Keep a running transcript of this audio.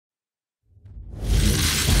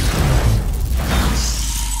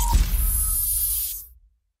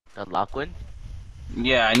Lachlan?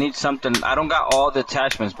 Yeah, I need something. I don't got all the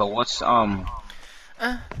attachments, but what's Mine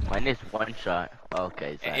is one shot.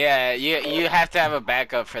 Okay, sorry. Yeah, you have to have a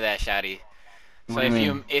backup for that shotty. So What do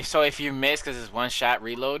you mean? if you miss because it's one shot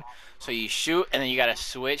reload, so you shoot and then you gotta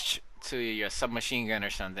switch to your submachine gun or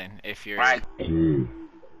something. If you're Right.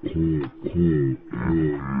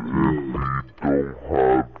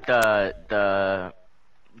 The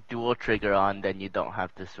dual trigger on, then you don't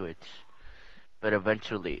have to switch. But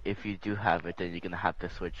eventually, if you do have it, then you're gonna have to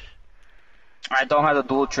switch. I don't have the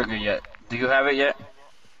dual trigger yet. Do you have it yet?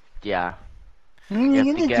 Yeah. You have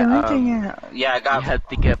to get Yeah, I got. you have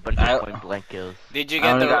to get a bunch of point blank kills. did you I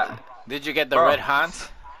get only the got- did you get the Bro. red Hans?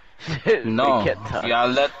 No, We get tough. y'all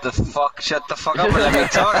let the fuck shut the fuck up and let me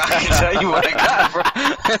talk. I can tell you what I got, bro.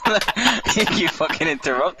 You keep fucking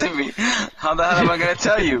interrupting me. How the hell am I gonna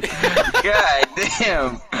tell you? God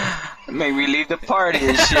damn, make me leave the party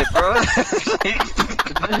and shit, bro.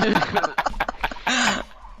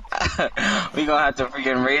 We gonna have to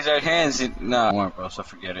freaking raise our hands. No, more, bro. So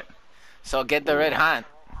forget it. So get the red Hans.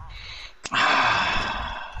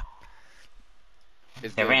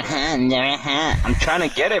 It's good, bro. I'm trying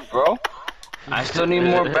to get it, bro. I still need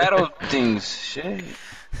more battle things. Shit.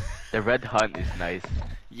 The red hunt is nice.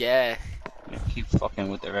 Yeah. Keep fucking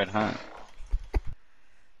with the red hunt.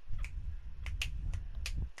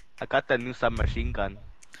 I got the new submachine gun.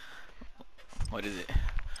 What is it?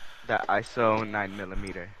 The ISO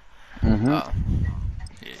 9mm. Mm-hmm. Oh.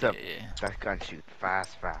 Yeah, So yeah, that gun shoots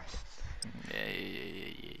fast.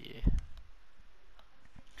 yeah.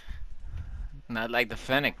 Not like the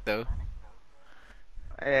Fennec though.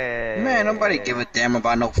 Hey. Man, nobody give a damn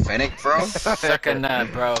about no Fennec, bro. Suck a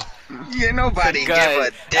nut, bro. Yeah, nobody give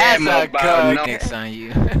Good. a damn That's a about good no. Fennec on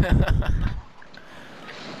you.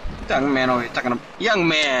 Young man over here talking about young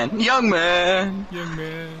man, Young man.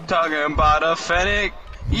 talking about a Fennec,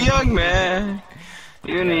 young man.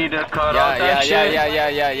 You need to cut off that shit.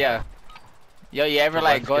 Yeah. Yo, you ever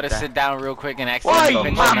like Let's go get to that. sit down real quick and Why,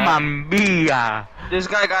 accidentally pinch your mamma nut? mia! This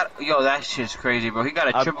guy got that shit's crazy, bro. He got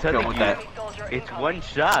a I'm triple kill telling with you. that. It's one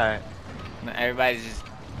shot. Everybody's just,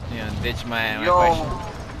 ditch my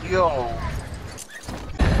question. Yo.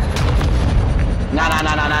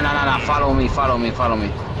 Nah. Follow me. Did you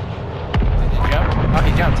jump? Oh,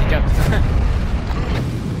 he jumped.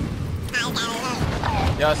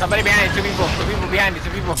 Yo, somebody behind you. Two people behind you.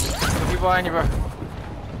 Two people behind you, bro.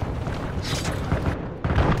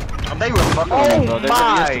 They were fucking with me, bro. There's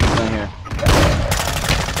my. people in here.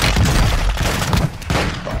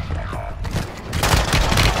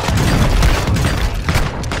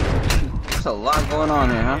 There's a lot going on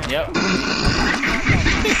here, huh? Yep.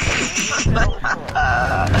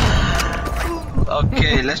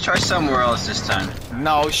 Okay, let's try somewhere else this time.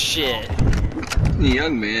 No shit.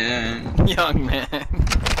 Young man. Young man.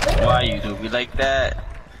 Why you do me like that?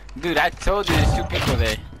 Dude, I told you there's two people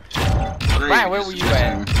there. Brian, where were you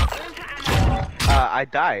at? I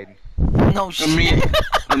died. No shit.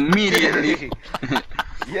 Immediately.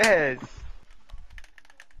 Yes.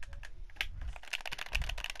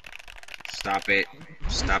 Stop it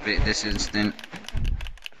this instant.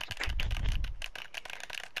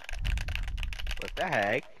 What the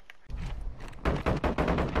heck?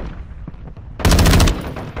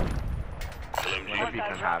 One of you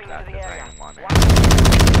can have that because I didn't want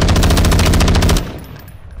it.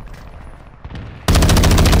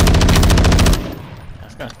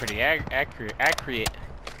 That gun's pretty accurate.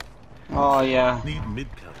 Oh yeah. Need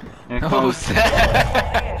mid-cover. Here Who's comes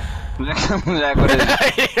that? Zach with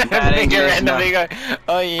his bad Nigga English randomly now. go,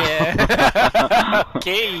 oh yeah.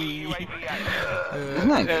 Okay. Isn't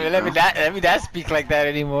that good, Let me bro? not speak like that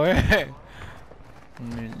anymore.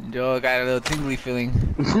 Joe got a little tingly feeling.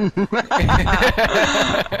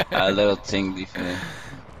 A little tingly feeling.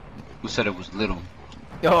 Who said it was little?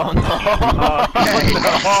 Oh no!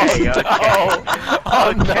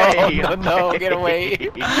 Oh no! Get away!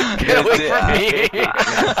 Get away from me!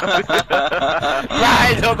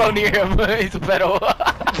 Ryan, don't go near him. He's a pedo.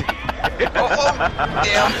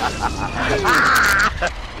 Damn!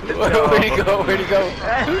 Where'd he go? Where'd he go?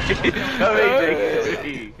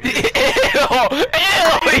 Ew!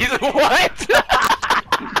 He's what?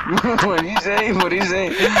 What'd he say?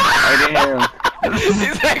 I didn't hear him.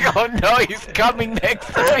 He's like, oh no, he's coming next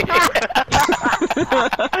to me.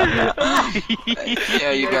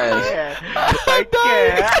 Yeah, you guys.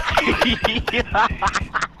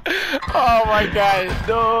 Oh my god,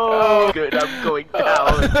 no. Oh, good, I'm going down.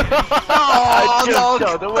 Oh, just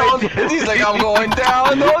no, the way don't. He's like, I'm going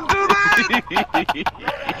down. Don't do that.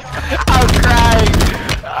 I'm crying.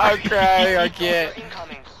 I can't. I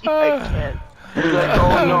can't. He's like,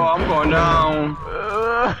 oh no, I'm going down.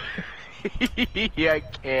 I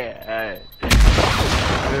can't.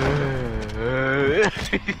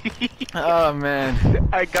 Oh man.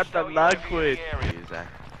 I got the log quit. Oh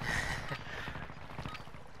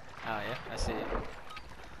yeah, I see it.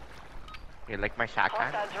 You like my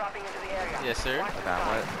shotgun? Yes, sir. Hold on,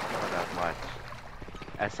 what?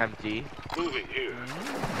 SMG Moving here.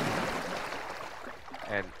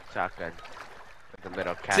 and shotgun. With the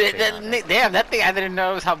little cat See, thing on it. damn, that thing I didn't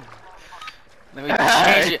know was how. Let me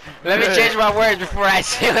change it. Let me change my words before I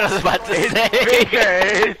say what I was about to say.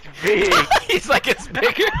 It's big. He's like it's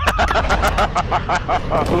bigger.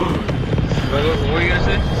 What are you gonna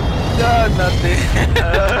say? No, nothing.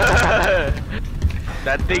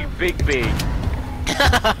 That thing big.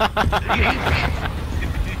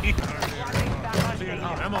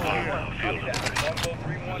 Ammo here.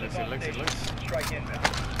 Looks.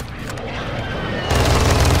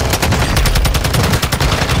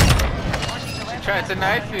 Try to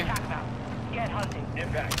knife you.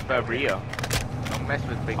 For real. Don't mess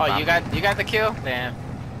with big. Oh, Bobby. you got the kill? Damn.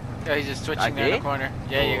 Yo, he's just switching I there in the did? corner.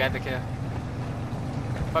 Yeah, you got the kill.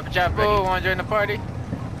 Fuck Jabu, Ready? wanna join the party?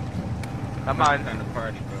 Come on, On the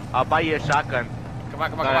party, bro. I'll buy you a shotgun. Come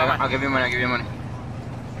on. I'll give you money.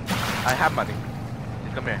 I have money.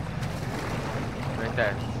 Just come here. Right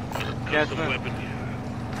there. Yes, Some man. weapon here.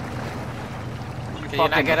 Can you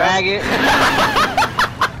not get up? faggot.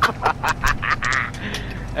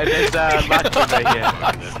 And there's a locked right here.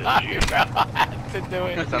 Sorry, bro. I have to do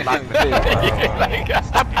it. There's a locked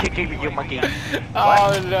Stop kicking me, you monkey.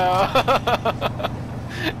 Oh no.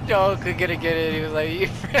 Joel could get it. He was like,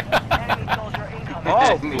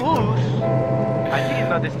 Oh, boost. I didn't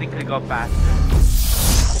know this thing could go fast.